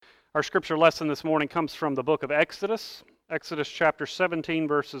Our scripture lesson this morning comes from the book of Exodus, Exodus chapter 17,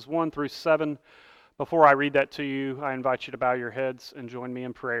 verses 1 through 7. Before I read that to you, I invite you to bow your heads and join me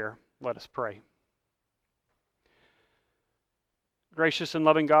in prayer. Let us pray. Gracious and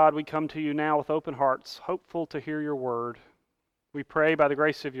loving God, we come to you now with open hearts, hopeful to hear your word. We pray by the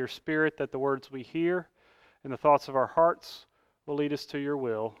grace of your Spirit that the words we hear and the thoughts of our hearts will lead us to your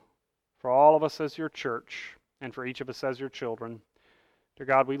will, for all of us as your church and for each of us as your children. Dear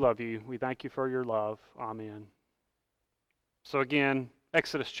God, we love you. We thank you for your love. Amen. So again,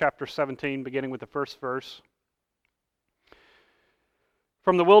 Exodus chapter 17, beginning with the first verse.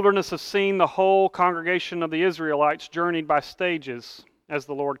 From the wilderness of Sin, the whole congregation of the Israelites journeyed by stages, as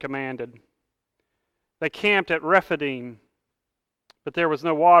the Lord commanded. They camped at Rephidim, but there was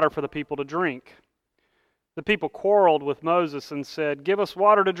no water for the people to drink. The people quarreled with Moses and said, "Give us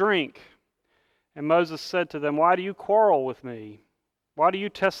water to drink." And Moses said to them, "Why do you quarrel with me? Why do you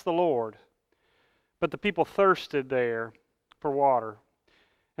test the Lord?" But the people thirsted there for water.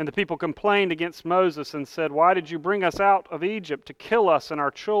 And the people complained against Moses and said, "Why did you bring us out of Egypt to kill us and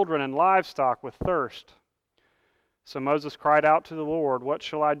our children and livestock with thirst?" So Moses cried out to the Lord, "What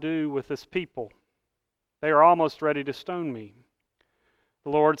shall I do with this people? They are almost ready to stone me."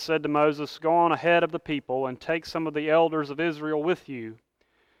 The Lord said to Moses, "Go on ahead of the people and take some of the elders of Israel with you.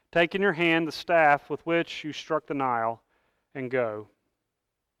 Take in your hand the staff with which you struck the Nile and go.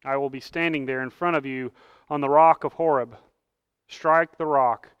 I will be standing there in front of you on the rock of Horeb. Strike the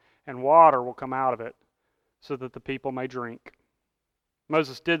rock, and water will come out of it, so that the people may drink."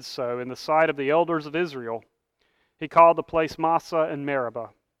 Moses did so in the sight of the elders of Israel. He called the place Massah and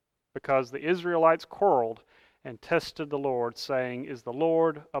Meribah, because the Israelites quarreled and tested the Lord, saying, "Is the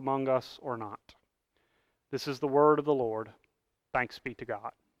Lord among us or not?" This is the word of the Lord. Thanks be to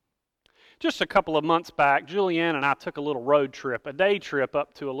God. Just a couple of months back, Julianne and I took a little road trip, a day trip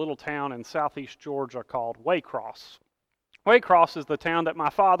up to a little town in southeast Georgia called Waycross. Waycross is the town that my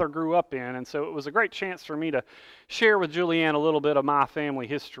father grew up in, and so it was a great chance for me to share with Julianne a little bit of my family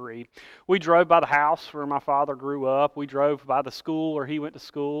history. We drove by the house where my father grew up. We drove by the school where he went to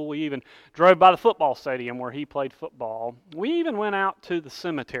school. We even drove by the football stadium where he played football. We even went out to the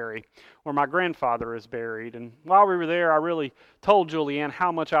cemetery where my grandfather is buried. And while we were there, I really told Julianne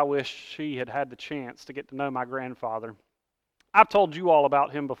how much I wished she had had the chance to get to know my grandfather. I've told you all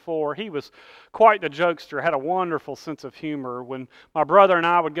about him before. He was quite the jokester, had a wonderful sense of humor. When my brother and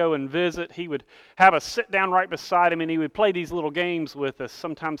I would go and visit, he would have us sit down right beside him and he would play these little games with us.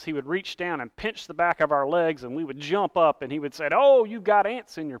 Sometimes he would reach down and pinch the back of our legs and we would jump up and he would say, "Oh, you've got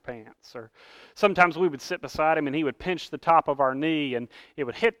ants in your pants." Or sometimes we would sit beside him and he would pinch the top of our knee and it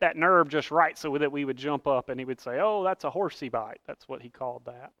would hit that nerve just right so that we would jump up and he would say, "Oh, that's a horsey bite." That's what he called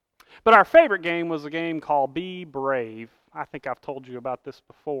that. But our favorite game was a game called Be Brave. I think I've told you about this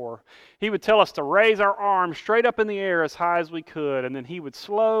before. He would tell us to raise our arms straight up in the air as high as we could, and then he would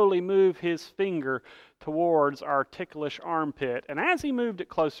slowly move his finger towards our ticklish armpit. And as he moved it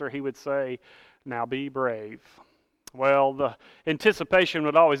closer, he would say, "Now be brave." Well, the anticipation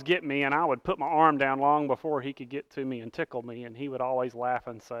would always get me, and I would put my arm down long before he could get to me and tickle me, and he would always laugh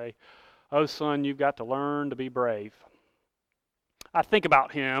and say, "Oh, son, you've got to learn to be brave." I think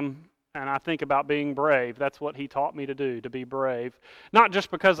about him, and I think about being brave. That's what he taught me to do, to be brave. Not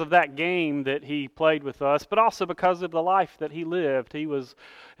just because of that game that he played with us, but also because of the life that he lived. He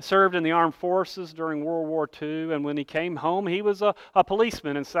served in the armed forces during World War II, and when he came home, he was a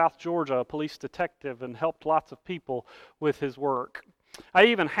policeman in South Georgia, a police detective, and helped lots of people with his work. I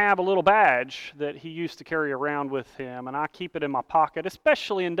even have a little badge that he used to carry around with him, and I keep it in my pocket,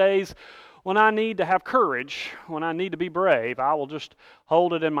 especially in days when I need to have courage, when I need to be brave. I will just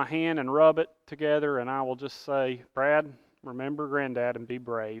hold it in my hand and rub it together, and I will just say, "Brad, remember Granddad and be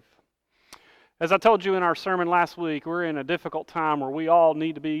brave." As I told you in our sermon last week, we're in a difficult time where we all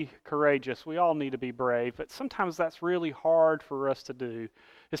need to be courageous. We all need to be brave, but sometimes that's really hard for us to do,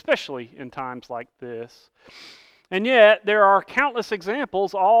 especially in times like this. And yet, there are countless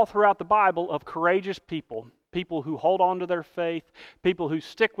examples all throughout the Bible of courageous people. People who hold on to their faith, people who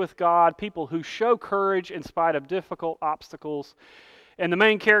stick with God, people who show courage in spite of difficult obstacles. And the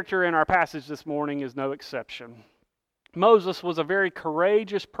main character in our passage this morning is no exception. Moses was a very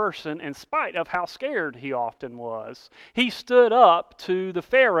courageous person in spite of how scared he often was. He stood up to the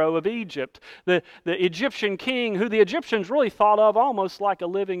Pharaoh of Egypt, the Egyptian king, who the Egyptians really thought of almost like a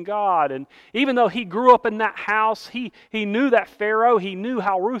living god. And even though he grew up in that house, he knew that Pharaoh, he knew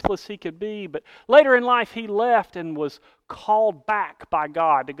how ruthless he could be. But later in life, he left and was called back by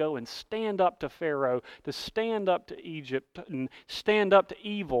God to go and stand up to Pharaoh, to stand up to Egypt, and stand up to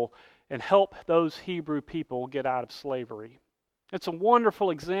evil and help those Hebrew people get out of slavery. It's a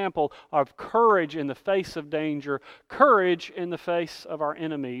wonderful example of courage in the face of danger, courage in the face of our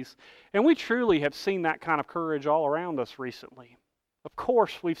enemies. And we truly have seen that kind of courage all around us recently. Of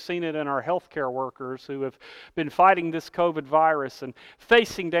course, we've seen it in our healthcare workers who have been fighting this COVID virus and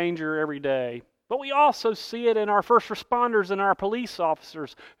facing danger every day. But we also see it in our first responders and our police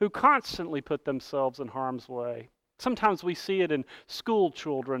officers who constantly put themselves in harm's way. Sometimes we see it in school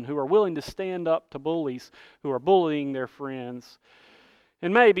children who are willing to stand up to bullies who are bullying their friends.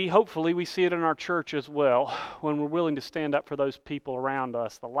 And maybe, hopefully, we see it in our church as well when we're willing to stand up for those people around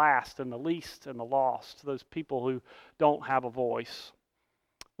us, the last and the least and the lost, those people who don't have a voice.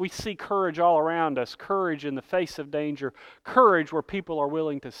 We see courage all around us, courage in the face of danger, courage where people are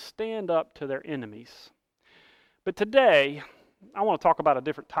willing to stand up to their enemies. But today, I want to talk about a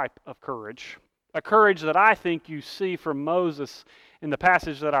different type of courage. A courage that I think you see from Moses in the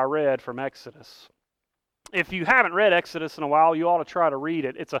passage that I read from Exodus. If you haven't read Exodus in a while, you ought to try to read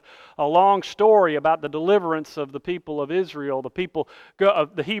it. It's a long story about the deliverance of the people of Israel, the people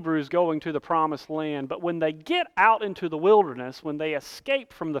of the Hebrews going to the promised land. But when they get out into the wilderness, when they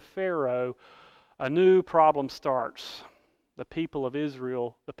escape from the Pharaoh, a new problem starts. The people of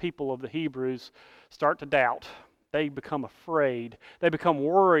Israel, the people of the Hebrews, start to doubt. They become afraid. They become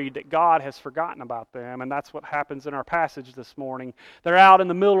worried that God has forgotten about them. And that's what happens in our passage this morning. They're out in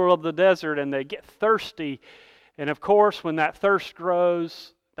the middle of the desert and they get thirsty. And of course, when that thirst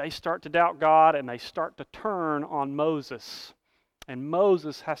grows, they start to doubt God and they start to turn on Moses. And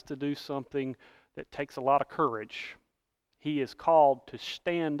Moses has to do something that takes a lot of courage. He is called to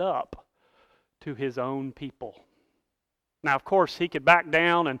stand up to his own people. Now, of course, he could back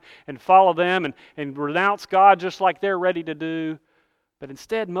down and follow them and renounce God just like they're ready to do. But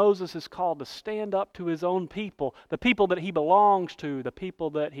instead, Moses is called to stand up to his own people, the people that he belongs to, the people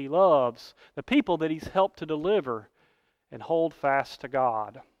that he loves, the people that he's helped to deliver, and hold fast to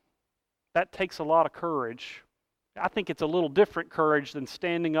God. That takes a lot of courage. I think it's a little different courage than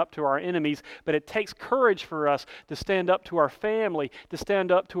standing up to our enemies, but it takes courage for us to stand up to our family, to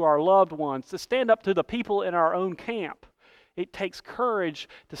stand up to our loved ones, to stand up to the people in our own camp. It takes courage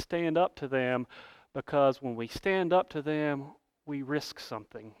to stand up to them because when we stand up to them, we risk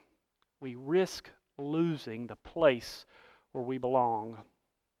something. We risk losing the place where we belong.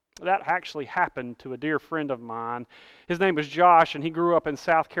 That actually happened to a dear friend of mine. His name was Josh, and he grew up in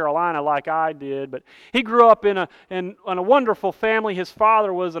South Carolina like I did. But he grew up in a wonderful family. His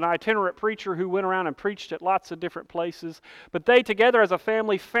father was an itinerant preacher who went around and preached at lots of different places. But they together as a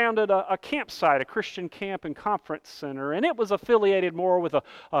family founded a campsite, a Christian camp and conference center. And it was affiliated more with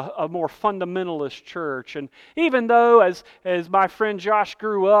a more fundamentalist church. And even though as my friend Josh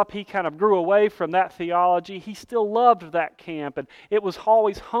grew up, he kind of grew away from that theology, he still loved that camp. And it was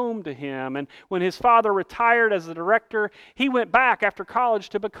always home to him. And when his father retired as the director, he went back after college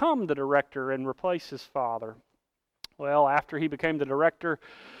to become the director and replace his father. Well, after he became the director,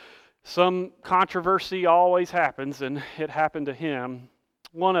 some controversy always happens, and it happened to him.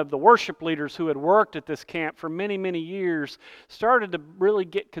 One of the worship leaders who had worked at this camp for many, many years started to really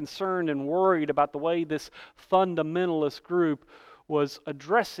get concerned and worried about the way this fundamentalist group was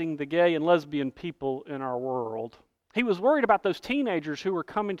addressing the gay and lesbian people in our world. He was worried about those teenagers who were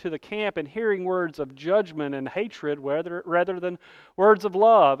coming to the camp and hearing words of judgment and hatred rather than words of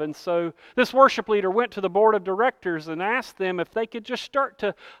love. And so this worship leader went to the board of directors and asked them if they could just start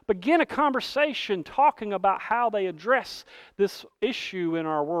to begin a conversation talking about how they address this issue in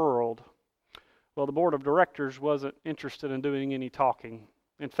our world. Well, the board of directors wasn't interested in doing any talking.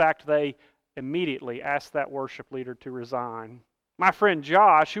 In fact, they immediately asked that worship leader to resign. My friend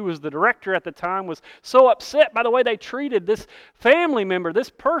Josh, who was the director at the time, was so upset by the way they treated this family member, this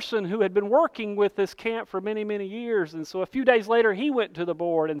person who had been working with this camp for many, many years. And so a few days later, he went to the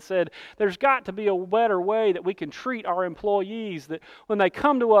board and said, there's got to be a better way that we can treat our employees, that when they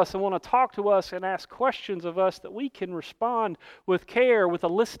come to us and want to talk to us and ask questions of us, that we can respond with care, with a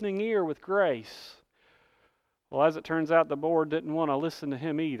listening ear, with grace. Well, as it turns out, the board didn't want to listen to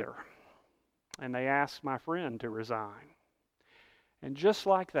him either. And they asked my friend to resign. And just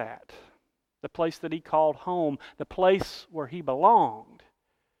like that, the place that he called home, the place where he belonged,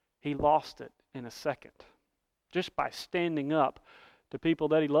 he lost it in a second. Just by standing up to people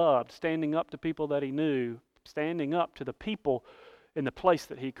that he loved, standing up to people that he knew, standing up to the people in the place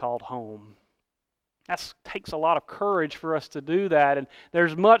that he called home. That takes a lot of courage for us to do that, and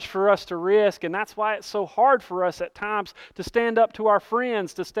there's much for us to risk, and that's why it's so hard for us at times to stand up to our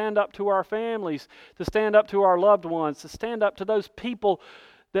friends, to stand up to our families, to stand up to our loved ones, to stand up to those people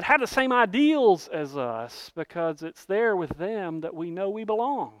that have the same ideals as us, because it's there with them that we know we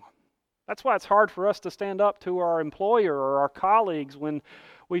belong. That's why it's hard for us to stand up to our employer or our colleagues when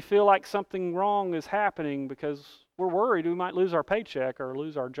we feel like something wrong is happening because we're worried we might lose our paycheck or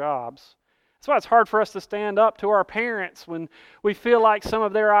lose our jobs. That's why it's hard for us to stand up to our parents when we feel like some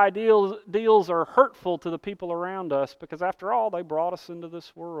of their deals are hurtful to the people around us, because after all, they brought us into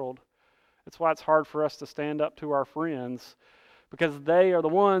this world. That's why it's hard for us to stand up to our friends, because they are the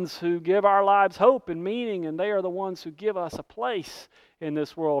ones who give our lives hope and meaning, and they are the ones who give us a place in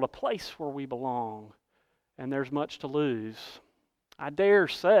this world, a place where we belong, and there's much to lose. I dare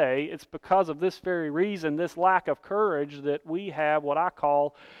say it's because of this very reason, this lack of courage, that we have what I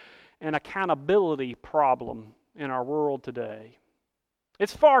call an accountability problem in our world today.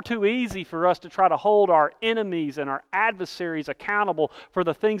 It's far too easy for us to try to hold our enemies and our adversaries accountable for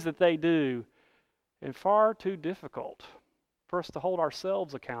the things that they do, and far too difficult for us to hold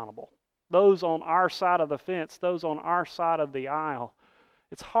ourselves accountable. Those on our side of the fence, those on our side of the aisle.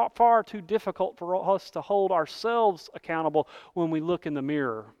 It's far too difficult for us to hold ourselves accountable when we look in the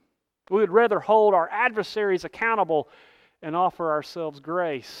mirror. We would rather hold our adversaries accountable and offer ourselves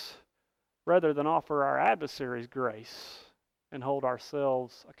grace rather than offer our adversaries grace and hold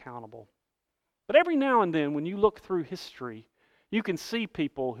ourselves accountable. But every now and then, when you look through history, you can see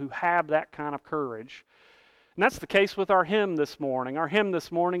people who have that kind of courage. And that's the case with our hymn this morning. Our hymn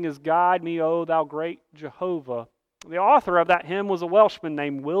this morning is "Guide Me, O Thou Great Jehovah." The author of that hymn was a Welshman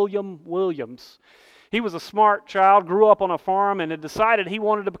named William Williams. He was a smart child, grew up on a farm, and had decided he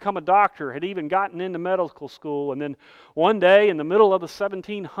wanted to become a doctor, had even gotten into medical school. And then one day in the middle of the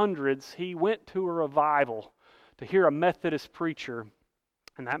 1700s, he went to a revival to hear a Methodist preacher.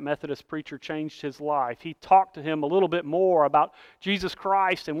 And that Methodist preacher changed his life. He talked to him a little bit more about Jesus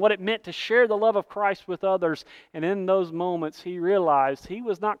Christ and what it meant to share the love of Christ with others. And in those moments, he realized he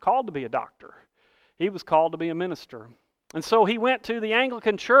was not called to be a doctor. He was called to be a minister. And so he went to the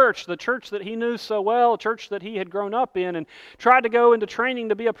Anglican church, the church that he knew so well, a church that he had grown up in, and tried to go into training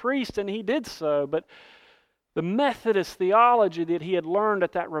to be a priest, and he did so. But the Methodist theology that he had learned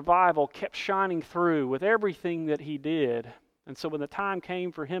at that revival kept shining through with everything that he did. And so when the time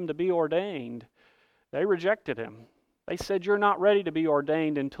came for him to be ordained, they rejected him. They said, "You're not ready to be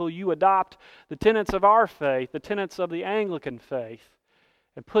ordained until you adopt the tenets of our faith, the tenets of the Anglican faith,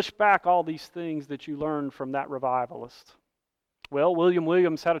 and push back all these things that you learned from that revivalist." Well, William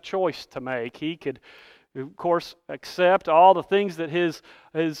Williams had a choice to make. He could, of course, accept all the things that his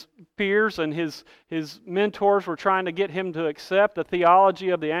peers and his mentors were trying to get him to accept, the theology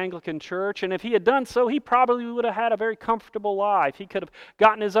of the Anglican Church. And if he had done so, he probably would have had a very comfortable life. He could have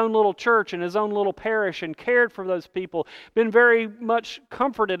gotten his own little church and his own little parish and cared for those people, been very much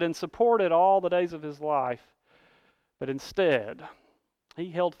comforted and supported all the days of his life. But instead,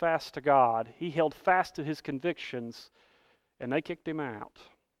 he held fast to God. He held fast to his convictions, and they kicked him out.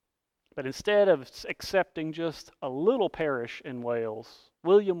 But instead of accepting just a little parish in Wales,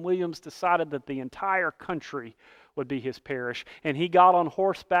 William Williams decided that the entire country would be his parish. And he got on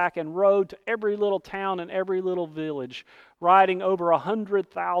horseback and rode to every little town and every little village, riding over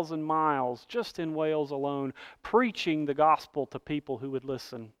 100,000 miles just in Wales alone, preaching the gospel to people who would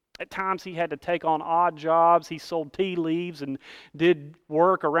listen. At times he had to take on odd jobs. He sold tea leaves and did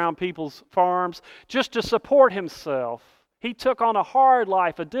work around people's farms just to support himself. He took on a hard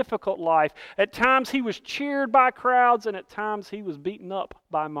life, a difficult life. At times he was cheered by crowds, and at times he was beaten up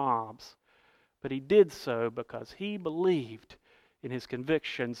by mobs. But he did so because he believed in his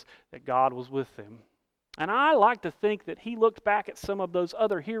convictions that God was with him. And I like to think that he looked back at some of those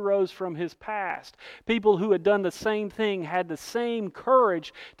other heroes from his past, people who had done the same thing, had the same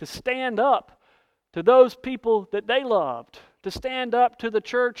courage to stand up to those people that they loved, to stand up to the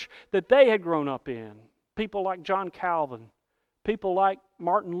church that they had grown up in. People like John Calvin, people like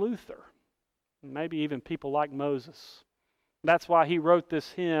Martin Luther, maybe even people like Moses. That's why he wrote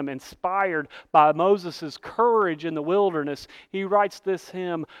this hymn, inspired by Moses' courage in the wilderness. He writes this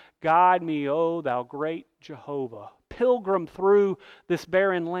hymn, "Guide me, O thou great Jehovah, pilgrim through this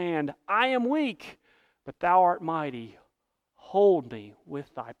barren land. I am weak, but thou art mighty. Hold me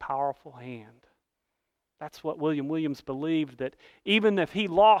with thy powerful hand." That's what William Williams believed, that even if he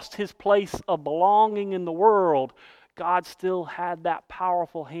lost his place of belonging in the world, God still had that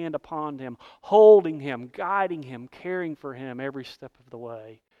powerful hand upon him, holding him, guiding him, caring for him every step of the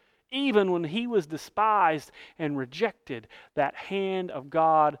way. Even when he was despised and rejected, that hand of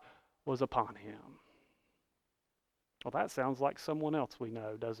God was upon him. Well, that sounds like someone else we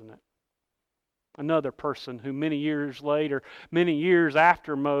know, doesn't it? Another person who many years later, many years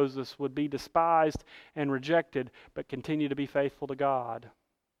after Moses, would be despised and rejected, but continue to be faithful to God.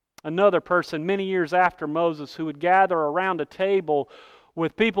 Another person many years after Moses who would gather around a table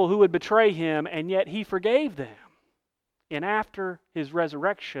with people who would betray him, and yet he forgave them. And after his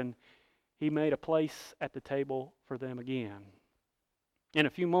resurrection, he made a place at the table for them again. In a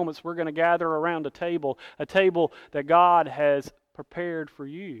few moments, we're going to gather around a table that God has prepared for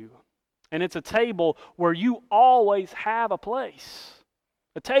you. And it's a table where you always have a place.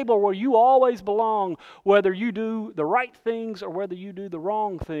 A table where you always belong, whether you do the right things or whether you do the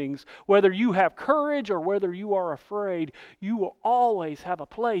wrong things. Whether you have courage or whether you are afraid, you will always have a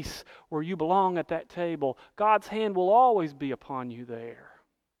place where you belong at that table. God's hand will always be upon you there.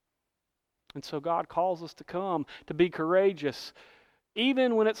 And so God calls us to come, to be courageous,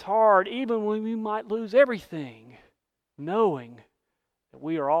 even when it's hard, even when we might lose everything, knowing that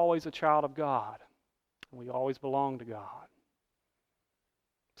we are always a child of God and we always belong to God.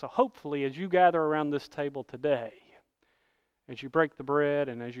 So hopefully, as you gather around this table today, as you break the bread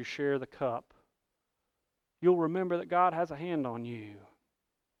and as you share the cup, you'll remember that God has a hand on you,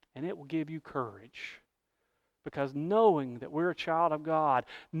 and it will give you courage. Because knowing that we're a child of God,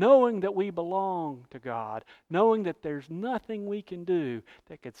 knowing that we belong to God, knowing that there's nothing we can do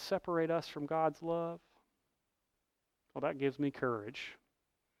that could separate us from God's love, well, that gives me courage.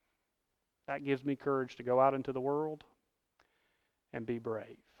 That gives me courage to go out into the world and be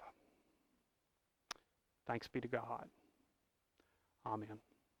brave. Thanks be to God. Amen.